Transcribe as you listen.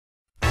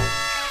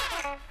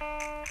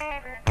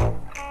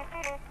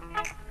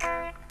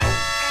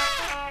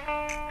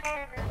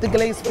The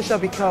Gele is special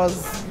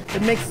because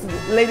it makes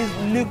ladies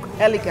look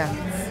elegant.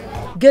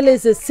 Gele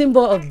is a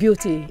symbol of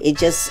beauty. It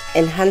just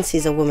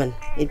enhances a woman.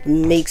 It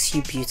makes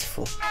you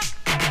beautiful.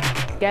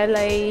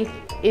 Gele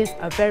is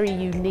a very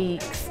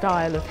unique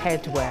style of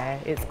headwear.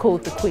 It's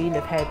called the Queen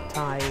of Head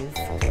Ties.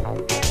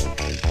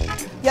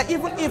 Yeah,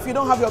 even if you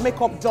don't have your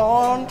makeup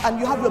done and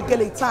you have your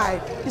Gele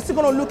tie, you're still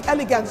going to look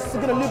elegant, you're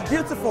still going to look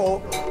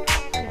beautiful.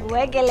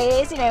 Wear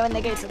Geles, you know, when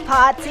they go to a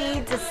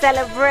party, to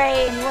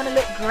celebrate, and you want to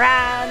look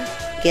grand.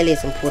 Gele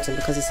is important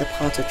because it's a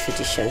part of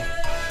tradition.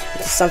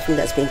 It's something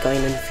that's been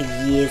going on for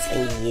years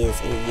and years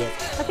and years.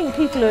 I think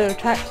people are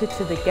attracted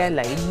to the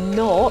Gele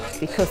not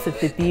because of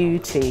the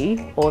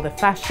beauty or the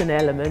fashion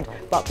element,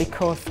 but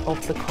because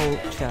of the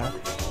culture.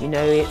 You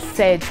know, it's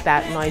said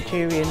that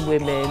Nigerian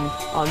women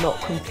are not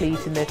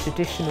complete in their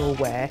traditional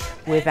wear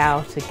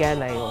without a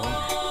Gele on.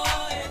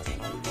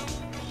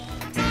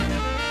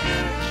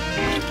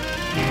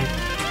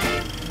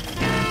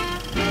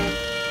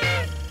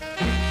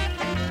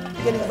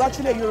 Gele is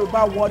actually a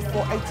Yoruba word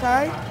for a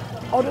tie.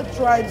 Other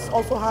tribes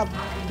also have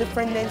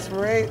different names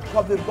for it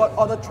because we've got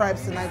other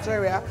tribes in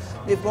Nigeria.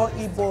 We've got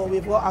Igbo,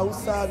 we've got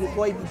Hausa, we've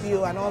got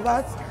Ibibio and all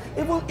that.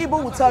 Even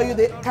Igbo will tell you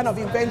they kind of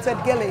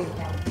invented Gele.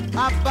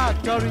 I'm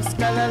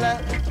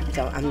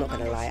not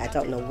going to lie, I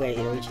don't know where it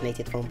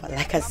originated from, but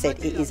like I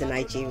said, it is a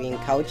Nigerian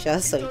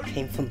culture, so it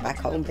came from back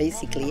home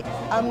basically.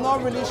 I'm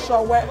not really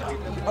sure where it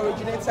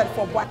originated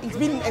from, but it's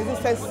been in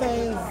existence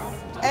since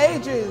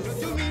ages.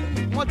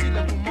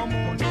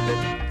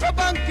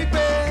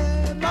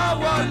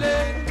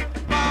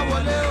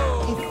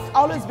 It's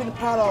always been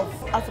part of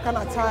African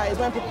attire.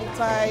 When people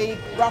tie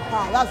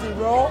wrapper, that's the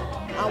raw,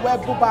 and wear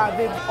buba,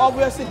 they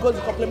obviously go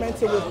to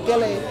complement it with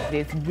Gele.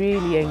 It's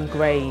really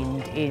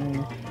ingrained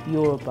in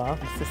Yoruba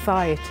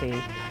society,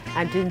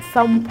 and in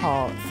some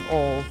parts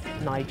of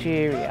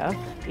Nigeria,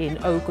 in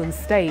Ogun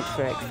State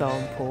for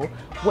example,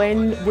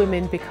 when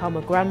women become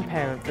a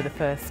grandparent for the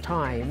first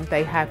time,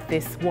 they have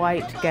this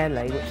white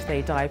Gele which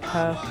they dye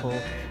purple,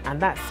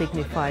 and that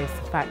signifies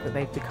the fact that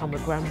they've become a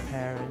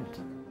grandparent.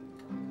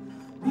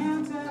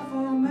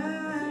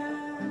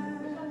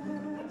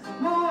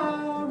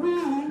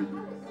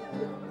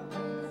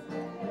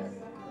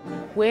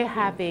 We're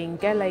having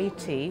Gele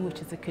Tea,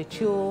 which is a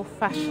couture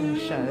fashion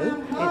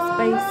show. It's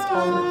based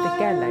on the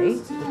Gele,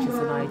 which is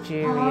a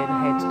Nigerian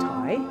head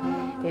tie.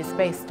 It's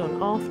based on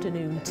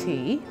afternoon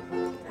tea,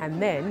 and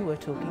then we're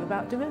talking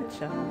about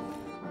dementia.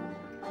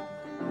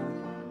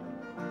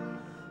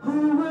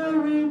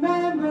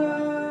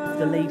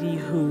 The lady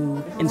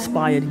who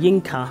inspired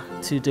Yinka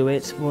to do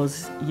it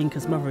was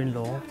Yinka's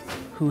mother-in-law,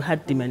 who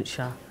had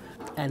dementia.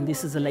 And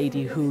this is a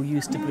lady who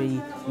used to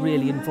be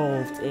really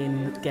involved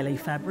in Gele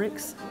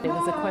fabrics. It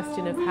was a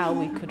question of how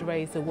we could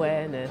raise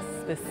awareness,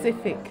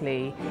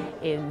 specifically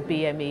in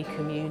BME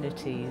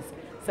communities.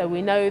 So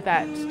we know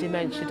that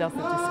dementia doesn't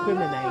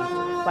discriminate,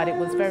 but it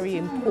was very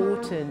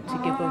important to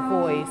give a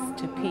voice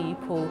to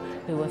people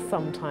who are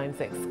sometimes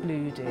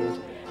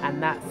excluded,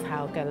 and that's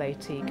how Gele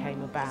Tea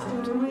came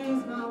about.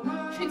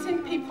 Treating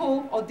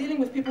people or dealing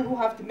with people who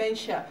have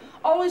dementia,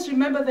 always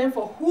remember them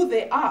for who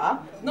they are,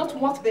 not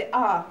what they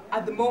are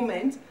at the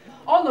moment.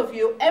 All of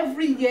you,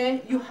 every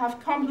year you have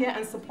come here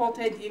and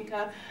supported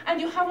Yinka,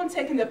 and you haven't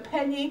taken a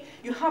penny,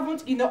 you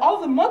haven't, all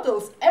the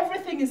models,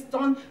 everything is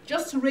done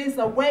just to raise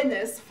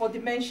awareness for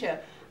dementia.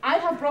 I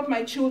have brought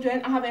my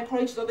children, I have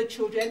encouraged other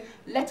children,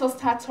 let us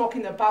start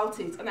talking about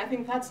it, and I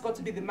think that's got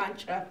to be the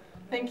mantra.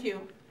 Thank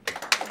you.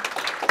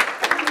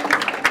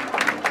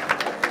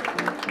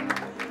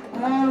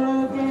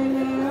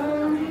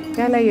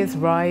 Gele is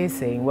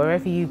rising.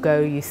 Wherever you go,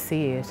 you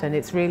see it, and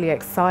it's really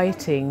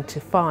exciting to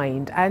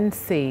find and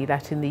see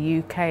that in the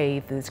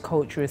UK, this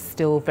culture is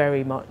still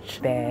very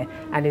much there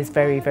and is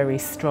very, very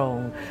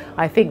strong.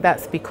 I think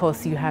that's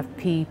because you have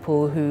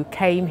people who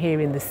came here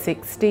in the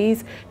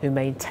 60s, who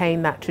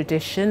maintained that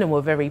tradition and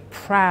were very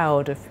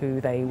proud of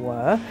who they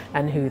were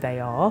and who they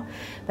are,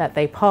 that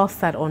they pass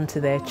that on to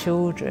their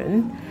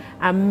children.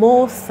 And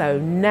more so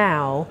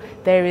now,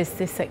 there is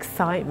this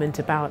excitement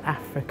about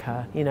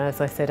Africa.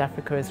 As I said,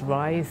 Africa is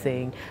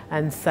rising,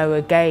 and so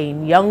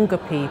again, younger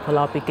people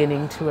are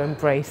beginning to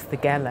embrace the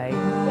Gele.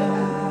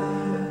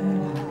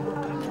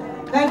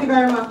 Thank you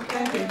very much.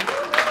 Thank you.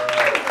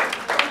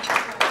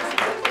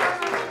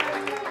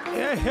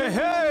 Hey, hey,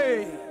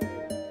 hey!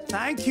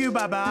 Thank you,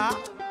 Baba.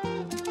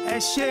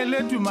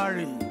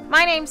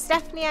 My name's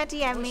Stephanie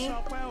Adiemi.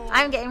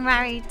 I'm getting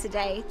married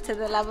today to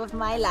the love of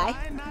my life.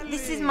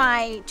 This is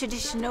my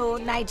traditional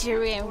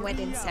Nigerian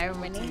wedding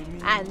ceremony,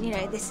 and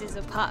this is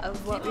a part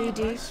of what we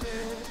do.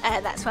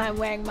 That's why I'm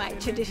wearing my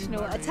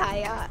traditional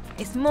attire.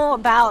 It's more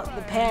about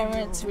the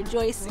parents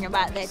rejoicing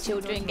about their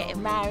children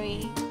getting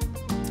married.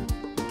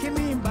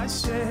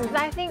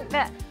 I think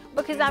that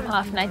because I'm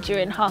half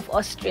Nigerian, half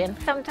Austrian,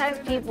 sometimes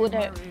people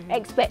don't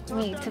expect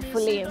me to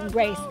fully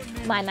embrace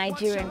my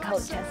Nigerian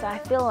culture. So I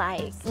feel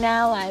like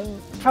now I'm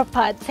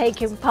proper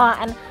taking part,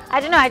 and I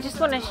don't know, I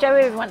just want to show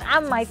everyone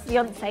and my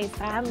fiance's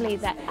family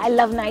that I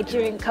love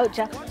Nigerian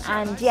culture,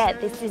 and yeah,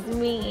 this is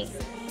me.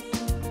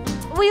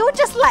 we all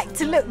just like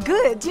to look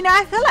good. You know,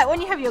 I feel like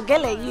when you have your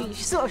gele, you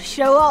sort of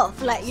show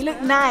off. Like, you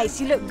look nice,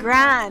 you look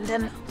grand.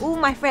 And all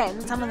my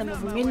friends, some of them are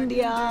from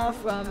India,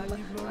 from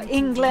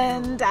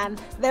England,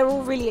 and they're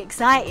all really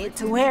excited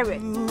to wear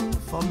it.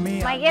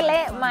 My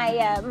gele,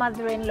 my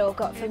mother-in-law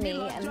got for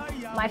me, and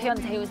my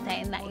fiance was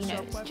saying that, you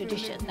know, it's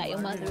tradition that your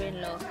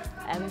mother-in-law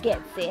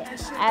gets it.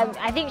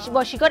 I think,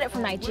 she got it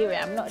from Nigeria.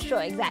 I'm not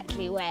sure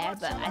exactly where,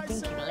 but I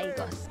think in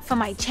Lagos. For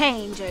my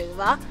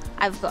changeover,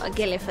 I've got a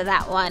gele for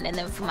that one, and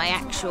then for my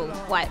actual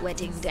white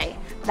wedding day,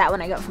 that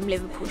one I got from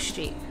Liverpool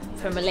Street,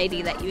 from a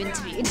lady that you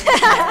interviewed.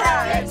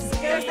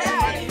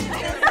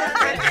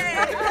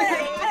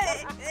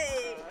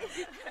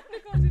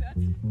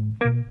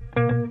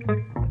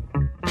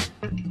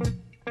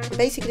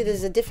 Basically,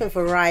 there's a different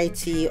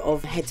variety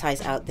of head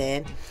ties out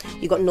there.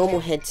 You've got normal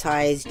head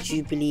ties,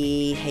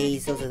 Jubilee,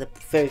 Haze, those are the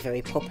very,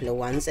 very popular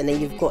ones. And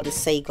then you've got the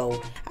Sego.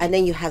 And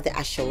then you have the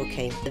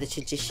Ashoke, the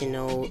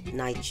traditional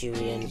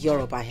Nigerian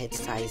Yoruba head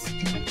ties.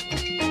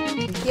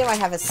 Here I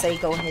have a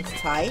Sego head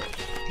tie.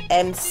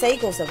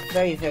 Segos are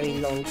very, very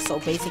long, so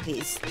basically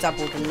it's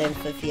double the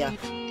length of here.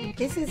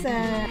 This is a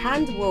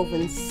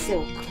hand-woven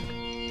silk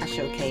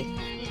Ashoke.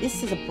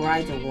 This is a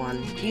bridal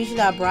one. Usually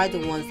our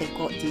bridal ones, they've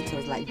got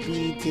details like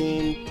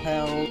beading,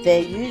 pearl.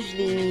 They're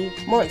usually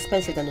more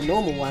expensive than the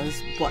normal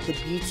ones, but the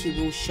beauty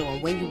will show.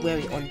 And when you wear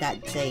it on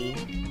that day,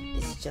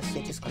 you're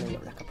just gonna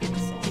look like a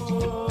princess.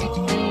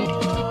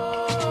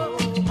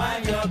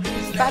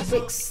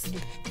 Fabrics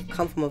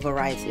come from a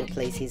variety of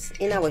places.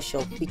 In our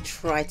shop, we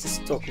try to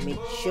stock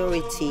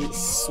majority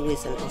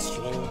Swiss and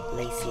Austrian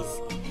laces.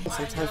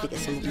 Sometimes we get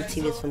some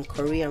materials from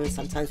Korea, and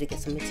sometimes we get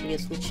some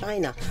materials from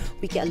China.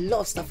 We get a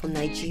lot of stuff from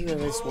Nigeria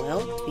as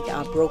well. We get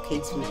our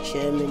brocades from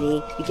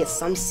Germany. We get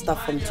some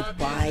stuff from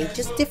Dubai,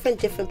 just different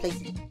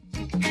places.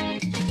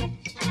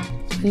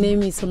 My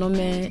name is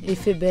Onome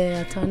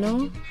Ifebe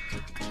Atano.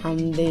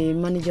 I'm the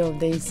manager of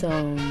this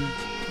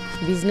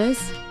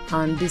business,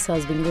 and this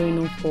has been going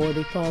on for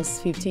the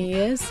past 15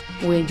 years.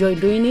 We enjoy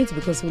doing it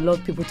because we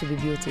love people to be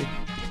beautiful.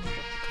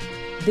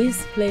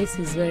 This place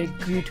is very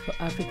good for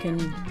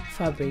African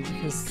fabric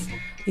because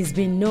it's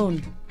been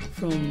known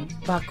from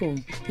back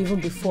home. Even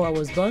before I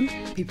was born,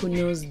 people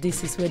know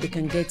this is where they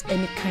can get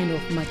any kind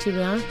of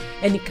material,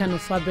 any kind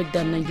of fabric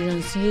that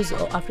Nigerians use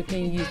or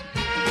Africans use.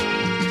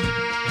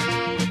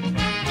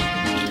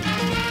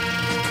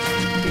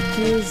 The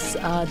Jews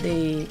are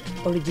the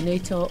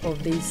originator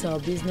of this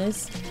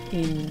business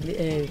in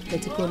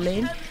Petticoat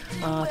Lane.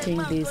 I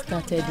think they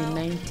started in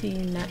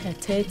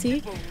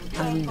 1930,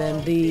 and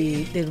then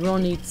they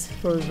run it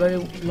for a very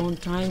long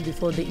time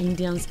before the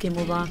Indians came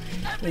over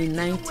in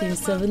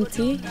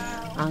 1970,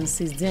 and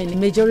since then the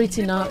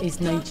majority now is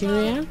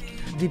Nigeria.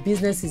 The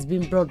business is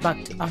being brought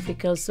back to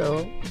Africa,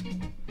 so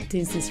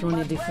things is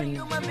running differently.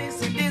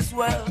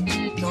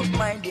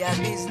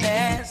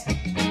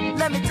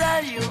 Let me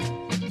tell you.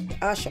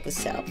 Our shop was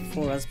set up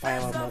for us by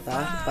our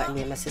mother, but me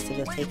and my sister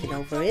were taking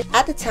over it.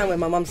 At the time when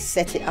my mum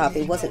set it up,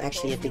 it wasn't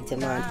actually a big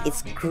demand.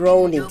 It's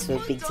grown into a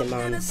big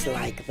demand. It's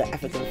like the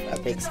African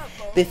fabrics.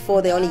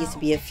 Before, there only used to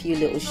be a few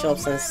little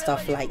shops and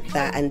stuff like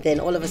that, and then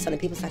all of a sudden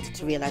people started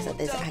to realize that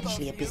there's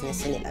actually a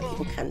business in it, that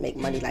people can make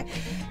money. Like,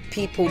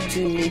 people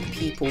do need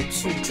people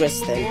to dress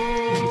them.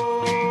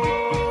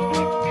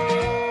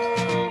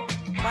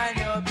 Mind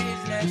your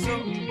business.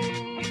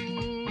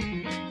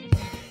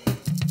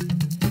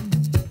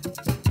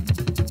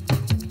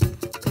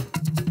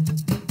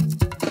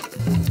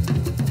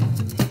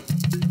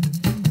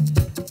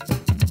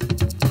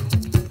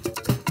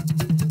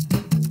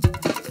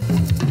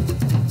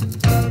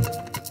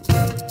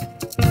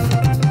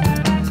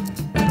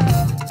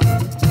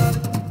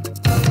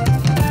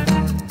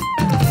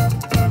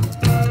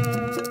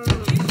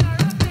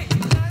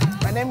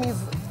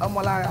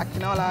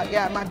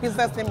 Yeah, my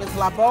business name is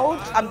Labode.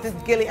 I'm the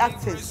Gele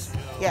artist.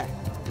 Yeah,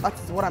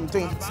 that's what I'm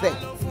doing today.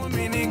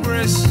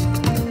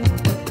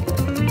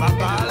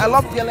 I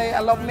love Gele, I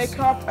love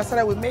makeup. I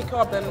started with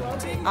makeup, and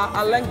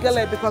I learned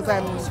Gele because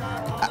I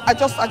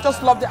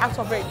just love the act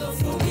of it.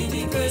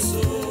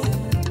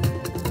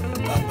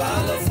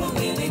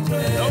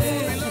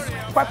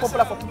 It's quite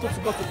popular for people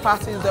to go to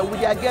parties with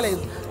their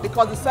Geles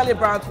because the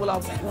celebrant will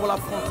have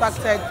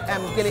contacted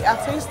Gele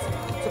artists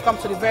to come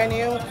to the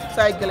venue,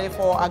 sell Gele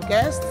for our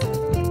guests.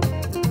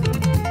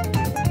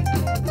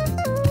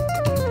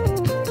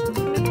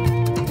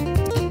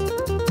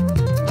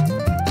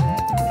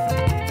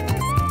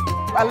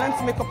 I learned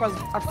to make up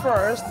at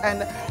first,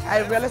 and I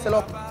realized a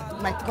lot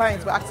of my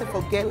clients were asking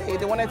for Gele.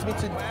 They wanted me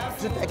to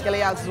do the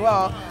Gele as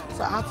well,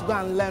 so I had to go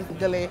and learn the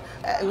Gele.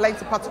 I learned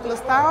a particular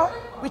style,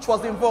 which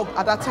was in vogue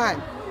at that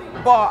time.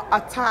 But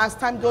as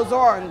time goes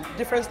on,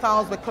 different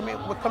styles were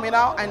coming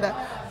out, and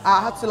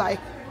I had to like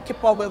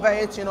keep up with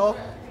it, you know,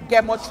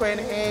 get more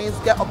trainings,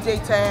 get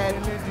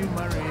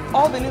updated.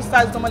 All the new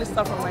styles normally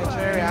start from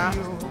Nigeria,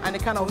 and they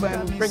kind of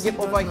bring it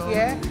over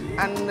here.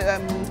 And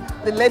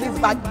the ladies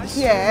back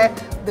here,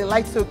 they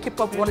like to keep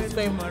up what is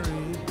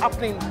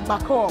happening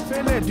back home.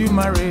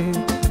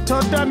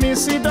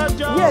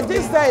 Yeah,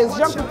 these days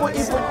young people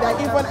they're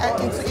even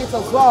into it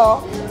as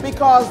well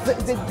because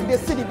they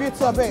see the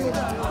beauty of it.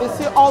 They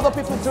see all the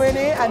people doing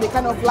it and they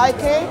kind of like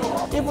it.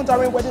 Even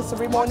during wedding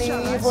ceremony,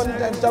 even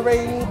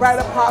during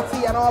bridal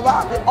party and all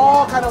that, they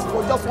all kind of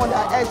just want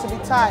their hair to be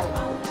tied.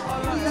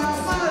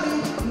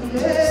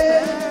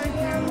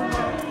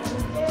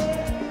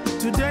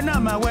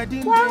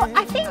 Well,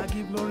 I think,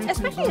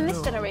 especially in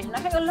this generation, I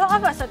think a lot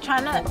of us are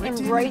trying to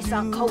embrace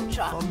our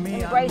culture,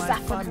 embrace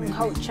African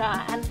culture,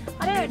 and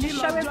I don't know, just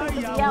show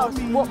everybody else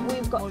what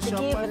we've got to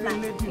give, and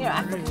that, you know,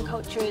 African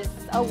culture is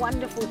a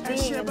wonderful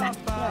thing, and that,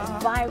 you know,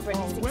 it's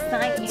vibrant, it's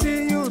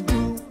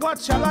exciting. What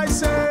shall I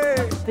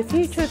say? The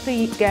future of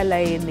the Gele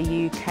in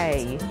the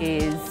UK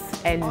is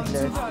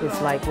endless.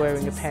 It's like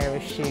wearing a pair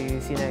of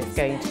shoes, you know, it's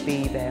going to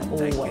be there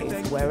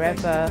always.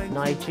 Wherever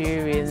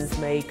Nigerians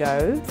may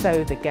go,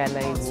 so the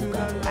Gele will go,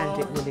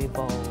 and it will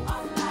evolve.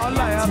 All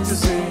I have to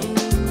say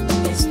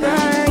is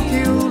thank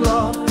you,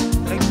 Lord.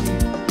 Thank you.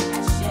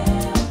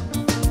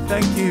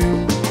 Thank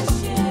you.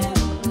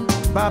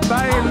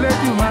 Baba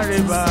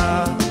Eledumare ba.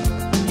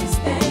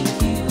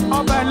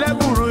 Oba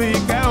Eleburu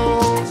ike o.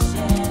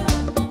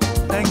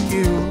 Thank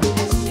you.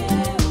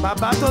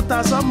 Baba tó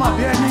ta sọ́mọ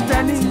bí ẹni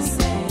tẹ́ni.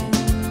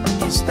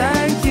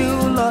 Thank you,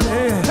 Lord.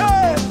 Hey,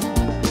 hey.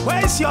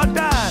 Where's your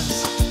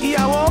dance?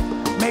 Ìyàwó,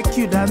 make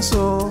you dance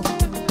oh.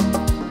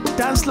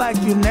 Dance like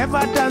you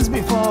never danced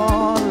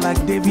before,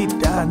 like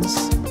David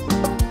dance.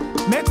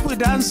 Make we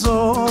dance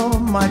oh,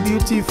 my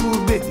beautiful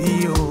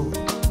baby oh.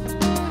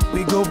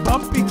 We go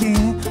bump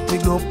picking, we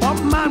go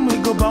bump man, we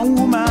go bump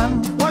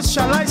woman. What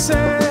shall I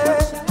say?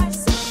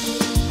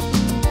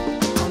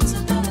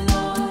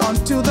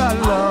 Unto the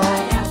Lord.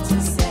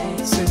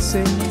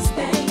 Say.